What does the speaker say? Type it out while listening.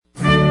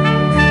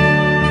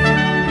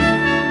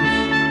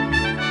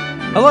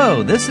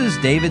Hello, this is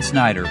David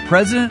Snyder,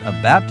 President of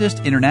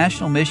Baptist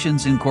International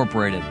Missions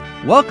Incorporated,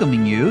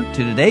 welcoming you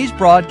to today's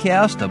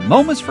broadcast of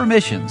Moments for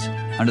Missions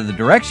under the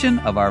direction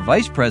of our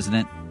Vice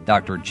President,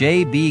 Dr.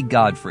 J.B.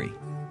 Godfrey.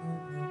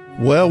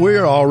 Well,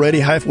 we're already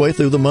halfway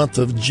through the month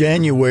of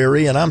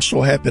January, and I'm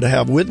so happy to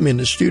have with me in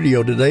the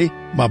studio today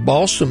my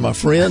boss and my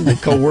friend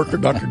and co-worker,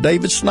 Dr.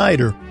 David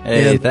Snyder.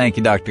 Hey, thank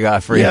you, Dr.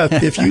 Godfrey. Yeah,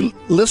 if you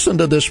listen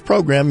to this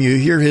program, you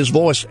hear his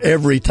voice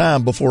every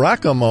time before I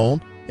come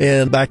on.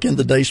 And back in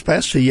the days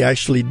past, he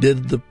actually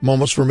did the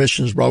Moments for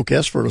Missions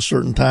broadcast for a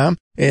certain time.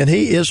 And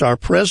he is our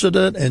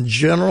president and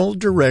general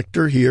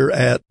director here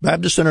at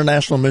Baptist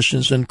International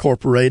Missions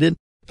Incorporated.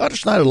 Dr.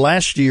 Snyder,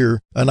 last year,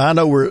 and I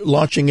know we're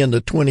launching into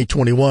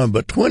 2021,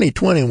 but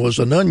 2020 was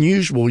an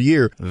unusual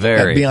year at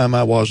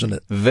BIMI, wasn't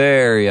it?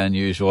 Very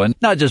unusual. And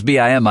not just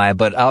BIMI,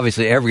 but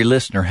obviously every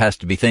listener has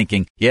to be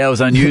thinking, yeah, it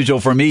was unusual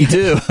for me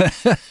too.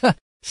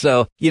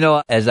 So,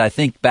 as I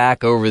think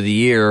back over the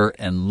year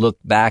and look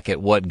back at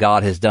what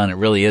God has done, it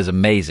really is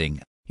amazing.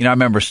 I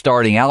remember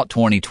starting out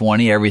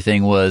 2020,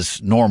 everything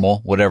was normal,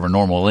 whatever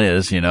normal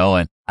is,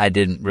 and I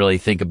didn't really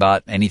think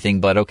about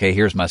anything but, okay,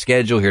 here's my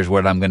schedule, here's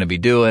what I'm going to be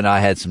doing. I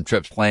had some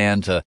trips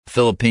planned to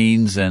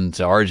Philippines and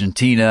to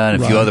Argentina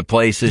and a few other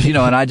places, and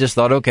I just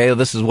thought, okay, well,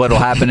 this is what will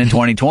happen in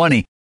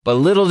 2020. But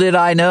little did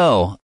I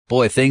know,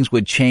 boy, things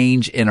would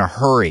change in a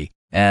hurry.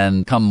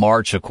 And come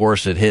March, of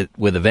course, it hit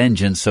with a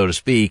vengeance, so to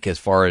speak, as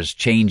far as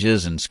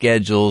changes and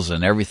schedules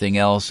and everything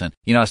else. And,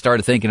 I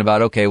started thinking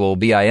about, okay, well,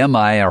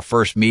 BIMI, our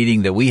first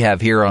meeting that we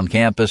have here on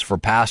campus for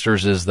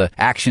pastors is the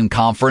Action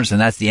Conference, and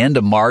that's the end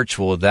of March.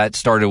 Well, that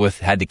started with,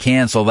 had to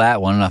cancel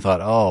that one. And I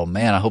thought, oh,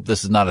 man, I hope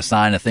this is not a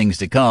sign of things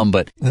to come.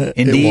 But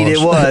indeed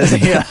it was.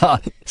 Yeah.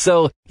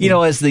 So,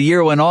 as the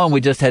year went on, we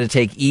just had to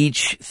take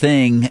each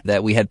thing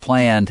that we had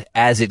planned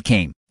as it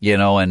came.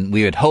 And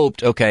we had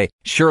hoped, okay,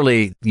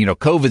 surely,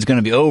 COVID's going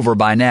to be over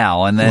by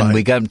now. And then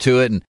we got to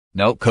it and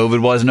nope,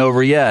 COVID wasn't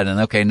over yet. And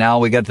okay, now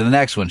we got to the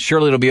next one.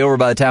 Surely it'll be over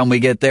by the time we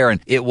get there. And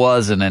it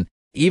wasn't. And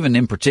even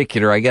in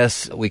particular, I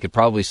guess we could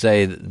probably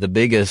say the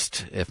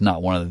biggest, if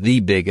not one of the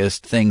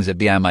biggest things that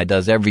BIMI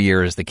does every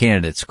year is the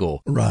candidate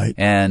school. Right.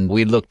 And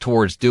we looked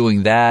towards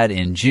doing that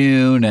in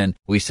June, and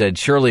we said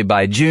surely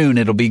by June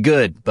it'll be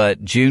good.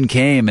 But June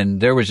came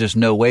and there was just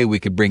no way we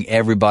could bring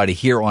everybody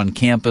here on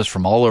campus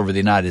from all over the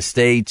United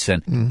States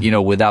and,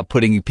 without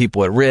putting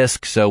people at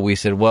risk. So we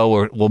said, well,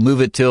 we'll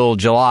move it till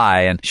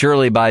July, and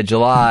surely by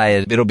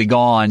July it'll be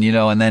gone,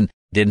 and then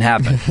didn't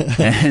happen.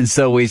 And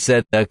so we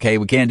said, okay,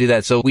 we can't do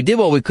that. So we did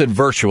what we could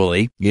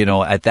virtually,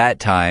 at that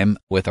time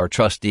with our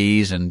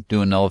trustees and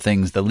doing all the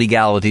things, the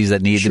legalities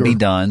that needed to be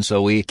done.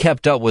 So we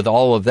kept up with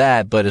all of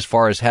that. But as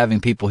far as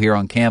having people here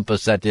on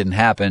campus, that didn't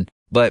happen.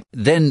 But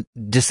then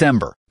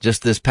December,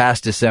 just this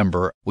past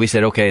December, we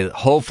said, okay,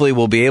 hopefully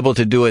we'll be able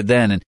to do it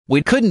then. And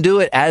we couldn't do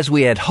it as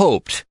we had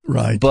hoped.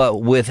 Right.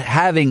 But with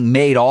having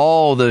made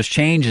all those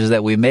changes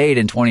that we made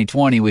in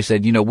 2020, we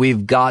said,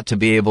 we've got to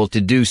be able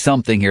to do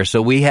something here.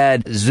 So we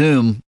had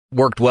Zoom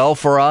worked well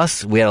for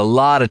us. We had a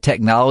lot of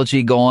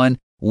technology going.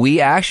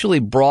 We actually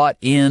brought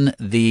in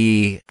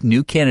the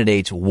new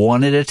candidates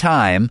one at a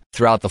time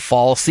throughout the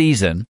fall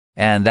season.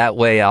 And that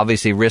way,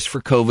 obviously, risk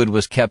for COVID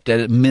was kept at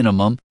a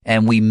minimum.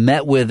 And we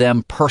met with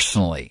them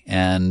personally.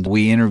 And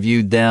we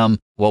interviewed them,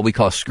 what we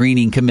call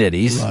screening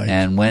committees,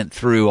 and went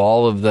through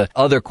all of the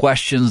other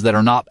questions that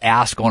are not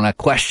asked on a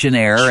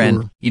questionnaire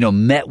and,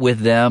 met with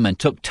them and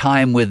took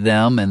time with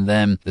them. And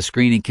then the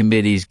screening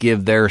committees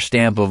give their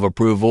stamp of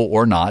approval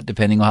or not,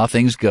 depending on how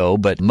things go.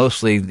 But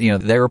mostly,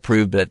 they're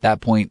approved. But at that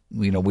point,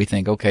 we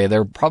think, okay,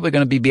 they're probably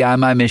going to be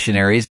BIMI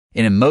missionaries.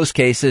 And in most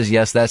cases,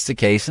 yes, that's the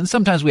case. And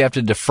sometimes we have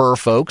to defer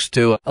folks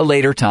to a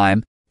later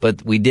time.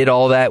 But we did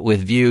all that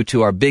with view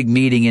to our big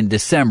meeting in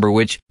December,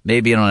 which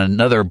maybe on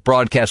another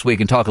broadcast we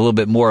can talk a little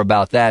bit more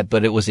about that.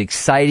 But it was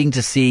exciting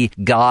to see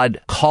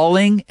God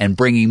calling and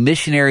bringing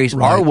missionaries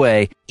our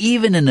way,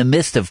 even in the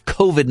midst of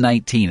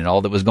COVID-19 and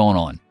all that was going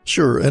on.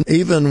 Sure. And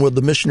even with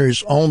the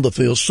missionaries on the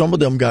field, some of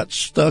them got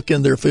stuck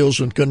in their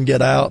fields and couldn't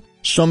get out.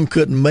 Some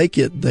couldn't make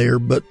it there.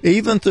 But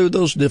even through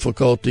those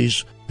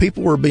difficulties,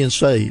 people were being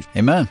saved.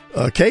 Amen.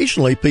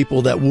 Occasionally,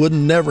 people that would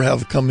never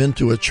have come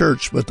into a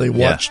church, but they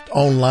watched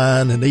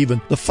online, and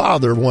even the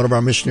father of one of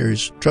our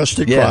missionaries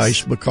trusted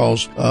Christ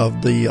because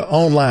of the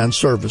online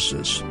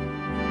services.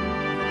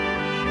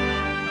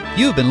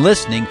 You've been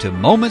listening to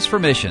Moments for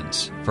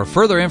Missions. For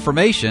further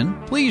information,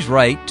 please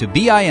write to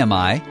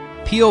BIMI,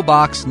 P.O.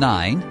 Box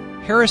 9,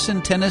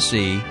 Harrison,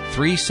 Tennessee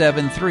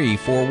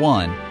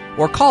 37341,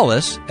 or call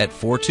us at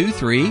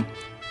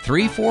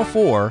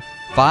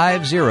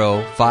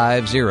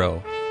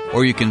 423-344-5050,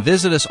 or you can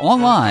visit us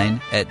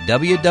online at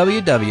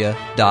www.bimi.org.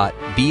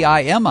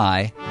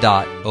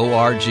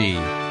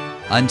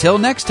 Until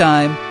next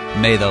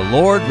time, may the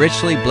Lord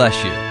richly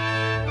bless you.